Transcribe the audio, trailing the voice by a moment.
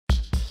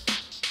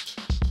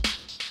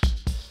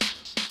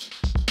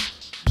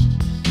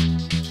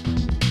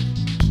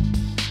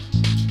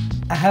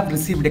have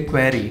received a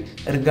query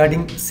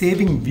regarding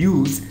saving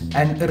views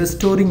and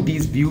restoring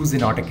these views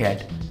in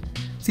Autocad.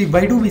 See,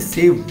 why do we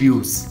save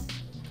views?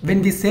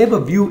 When we save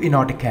a view in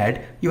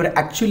Autocad, you are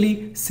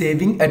actually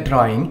saving a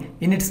drawing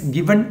in its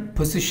given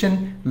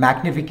position,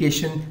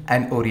 magnification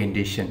and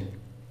orientation.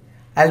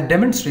 I'll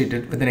demonstrate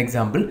it with an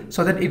example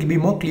so that it will be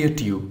more clear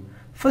to you.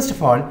 First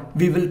of all,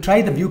 we will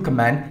try the view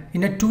command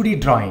in a 2D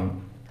drawing.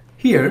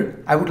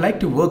 Here, I would like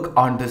to work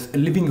on this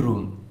living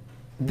room.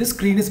 This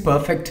screen is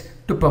perfect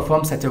to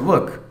perform such a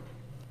work.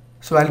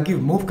 So I'll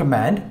give move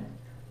command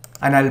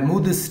and I'll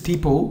move this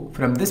tipo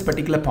from this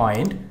particular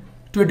point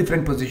to a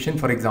different position,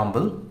 for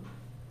example.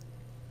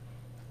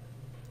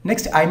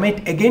 Next, I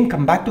might again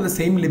come back to the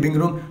same living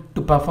room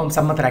to perform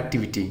some other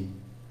activity.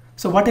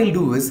 So what I'll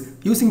do is,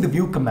 using the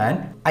view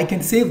command, I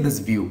can save this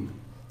view.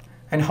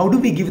 And how do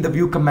we give the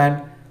view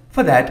command?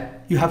 For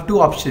that, you have two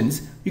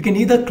options. You can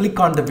either click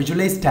on the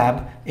Visualize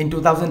tab in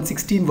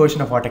 2016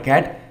 version of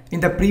Autocad. In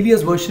the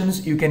previous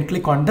versions, you can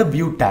click on the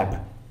View tab.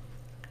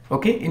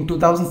 Okay, in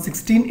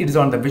 2016, it is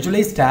on the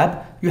Visualize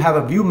tab. You have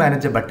a View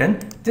Manager button.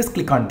 Just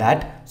click on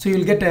that. So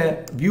you'll get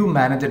a View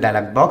Manager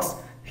dialog box.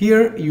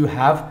 Here you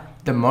have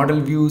the model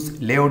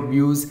views, layout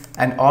views,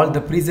 and all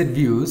the preset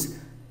views.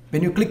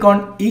 When you click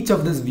on each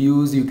of these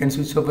views, you can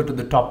switch over to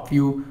the top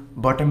view,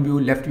 bottom view,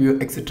 left view,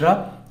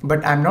 etc.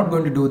 But I'm not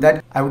going to do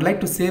that. I would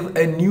like to save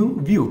a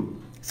new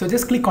view. So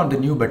just click on the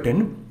new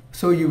button.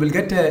 So you will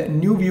get a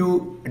new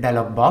view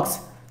dialog box.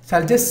 So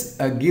I'll just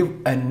give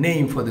a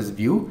name for this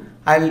view.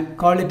 I'll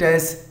call it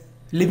as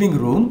living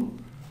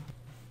room.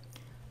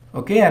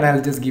 Okay, and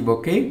I'll just give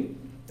OK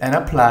and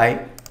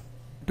apply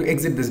to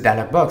exit this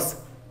dialog box.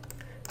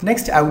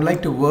 Next, I would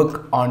like to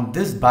work on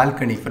this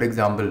balcony, for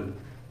example.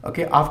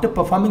 Okay, after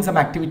performing some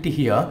activity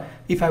here,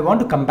 if I want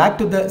to come back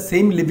to the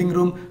same living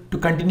room to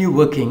continue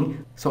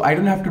working, so I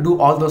don't have to do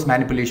all those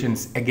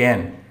manipulations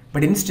again.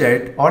 But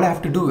instead, all I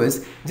have to do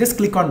is just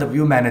click on the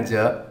View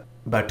Manager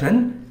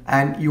button,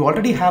 and you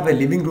already have a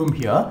living room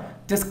here.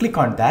 Just click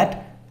on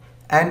that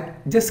and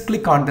just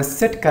click on the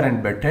Set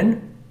Current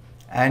button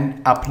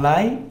and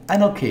apply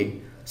and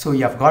OK. So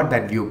you have got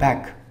that view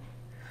back.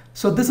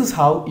 So this is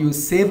how you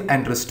save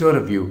and restore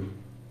a view.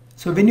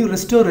 So when you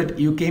restore it,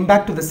 you came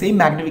back to the same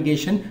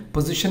magnification,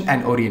 position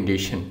and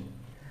orientation.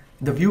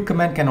 The view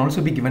command can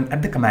also be given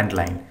at the command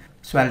line.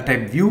 So I'll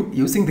type view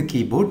using the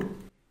keyboard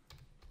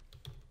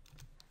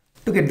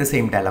to get the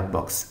same dialog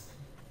box.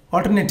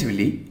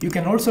 Alternatively, you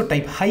can also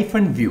type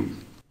 -view.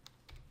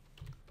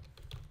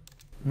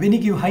 When you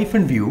give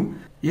 -view,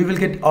 you will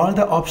get all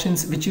the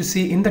options which you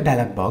see in the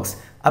dialog box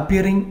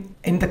appearing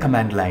in the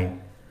command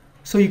line.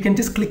 So you can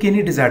just click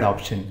any desired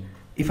option.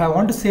 If I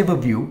want to save a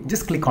view,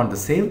 just click on the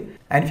save.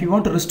 And if you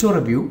want to restore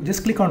a view,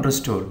 just click on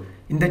restore.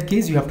 In that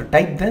case, you have to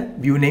type the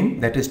view name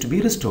that is to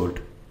be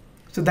restored.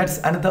 So that's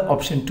another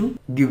option to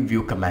give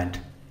view command.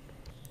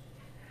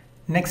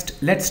 Next,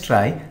 let's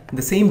try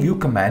the same view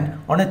command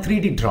on a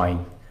 3D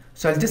drawing.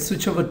 So I'll just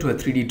switch over to a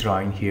 3D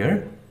drawing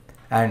here.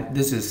 And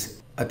this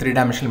is a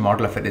three-dimensional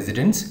model of a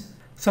residence.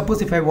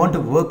 Suppose if I want to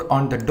work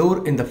on the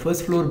door in the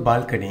first floor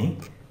balcony,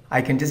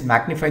 I can just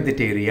magnify that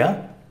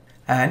area.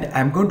 And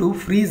I'm going to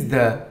freeze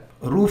the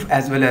roof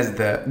as well as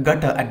the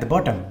gutter at the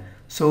bottom.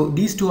 So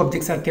these two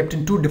objects are kept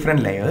in two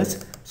different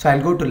layers. So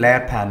I'll go to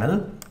layer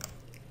panel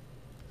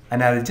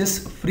and I'll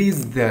just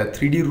freeze the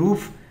 3D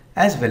roof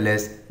as well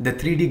as the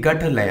 3D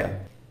gutter layer.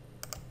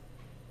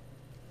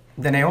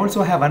 Then I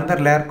also have another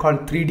layer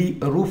called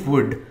 3D roof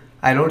wood.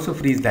 I'll also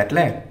freeze that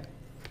layer.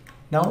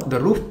 Now the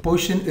roof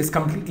portion is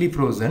completely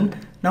frozen.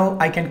 Now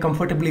I can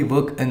comfortably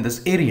work in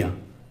this area.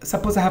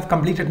 Suppose I have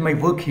completed my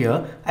work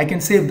here, I can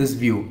save this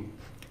view.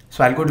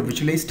 So I'll go to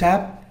Visualize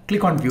tab,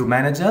 click on View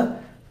Manager,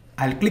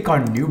 I'll click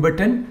on New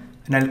button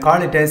and I'll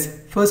call it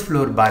as First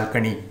Floor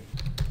Balcony.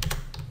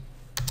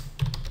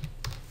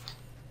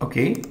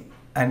 Okay,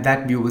 and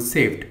that view is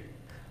saved.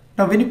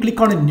 Now when you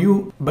click on a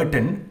New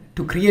button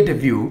to create a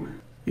view,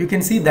 you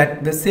can see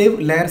that the Save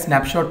Layer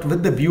Snapshot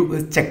with the view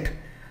is checked.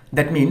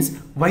 That means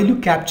while you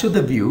capture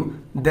the view,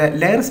 the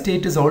layer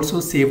state is also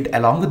saved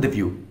along with the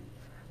view.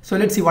 So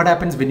let's see what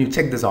happens when you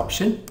check this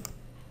option.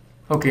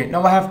 Okay,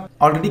 now I have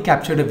already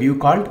captured a view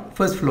called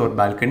First Floor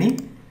Balcony.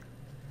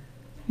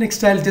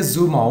 Next, I'll just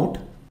zoom out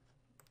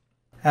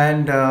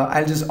and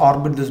I'll just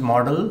orbit this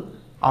model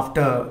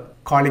after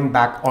calling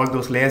back all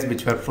those layers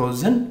which were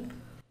frozen.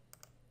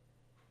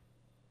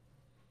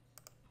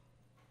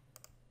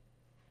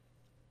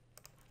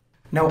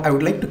 Now I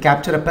would like to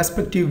capture a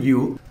perspective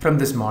view from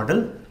this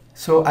model.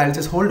 So I'll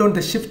just hold on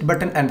the Shift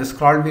button and the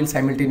scroll wheel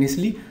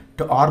simultaneously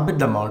to orbit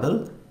the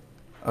model.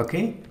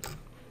 Okay.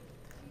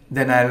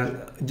 Then I'll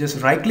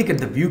just right click at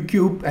the view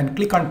cube and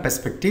click on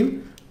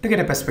perspective to get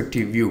a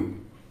perspective view.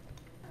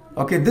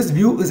 Okay, this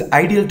view is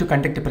ideal to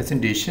conduct a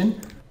presentation.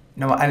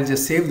 Now I'll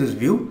just save this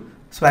view.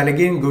 So I'll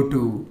again go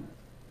to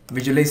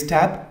Visualize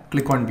tab,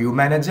 click on View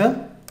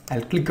Manager.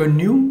 I'll click on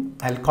New.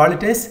 I'll call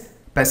it as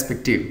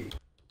Perspective.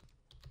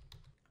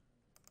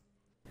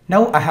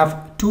 Now I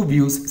have two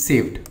views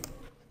saved.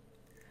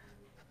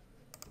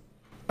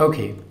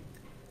 Okay,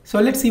 So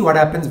let's see what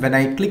happens when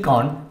I click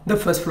on the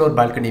first floor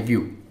balcony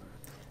view.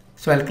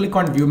 So I'll click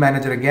on View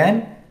Manager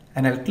again,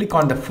 and I'll click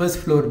on the first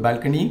floor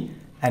balcony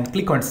and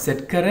click on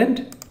Set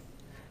Current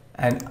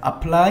and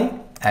Apply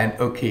and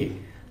OK.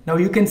 Now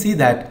you can see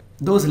that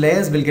those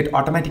layers will get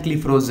automatically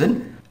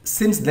frozen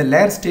since the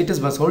layer status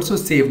was also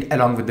saved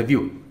along with the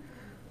view.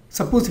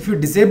 Suppose if you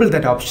disable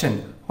that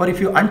option or if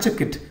you uncheck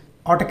it,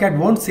 Autocad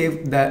won't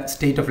save the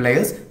state of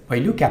layers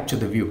while you capture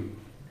the view.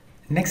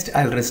 Next,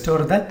 I'll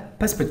restore the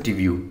perspective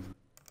view.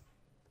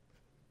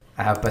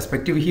 I have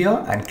perspective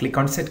here and click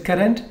on Set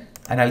Current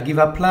and I'll give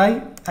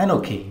Apply and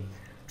OK.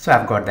 So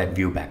I've got that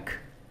view back.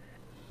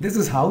 This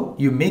is how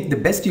you make the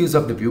best use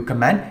of the view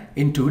command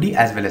in 2D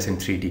as well as in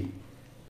 3D.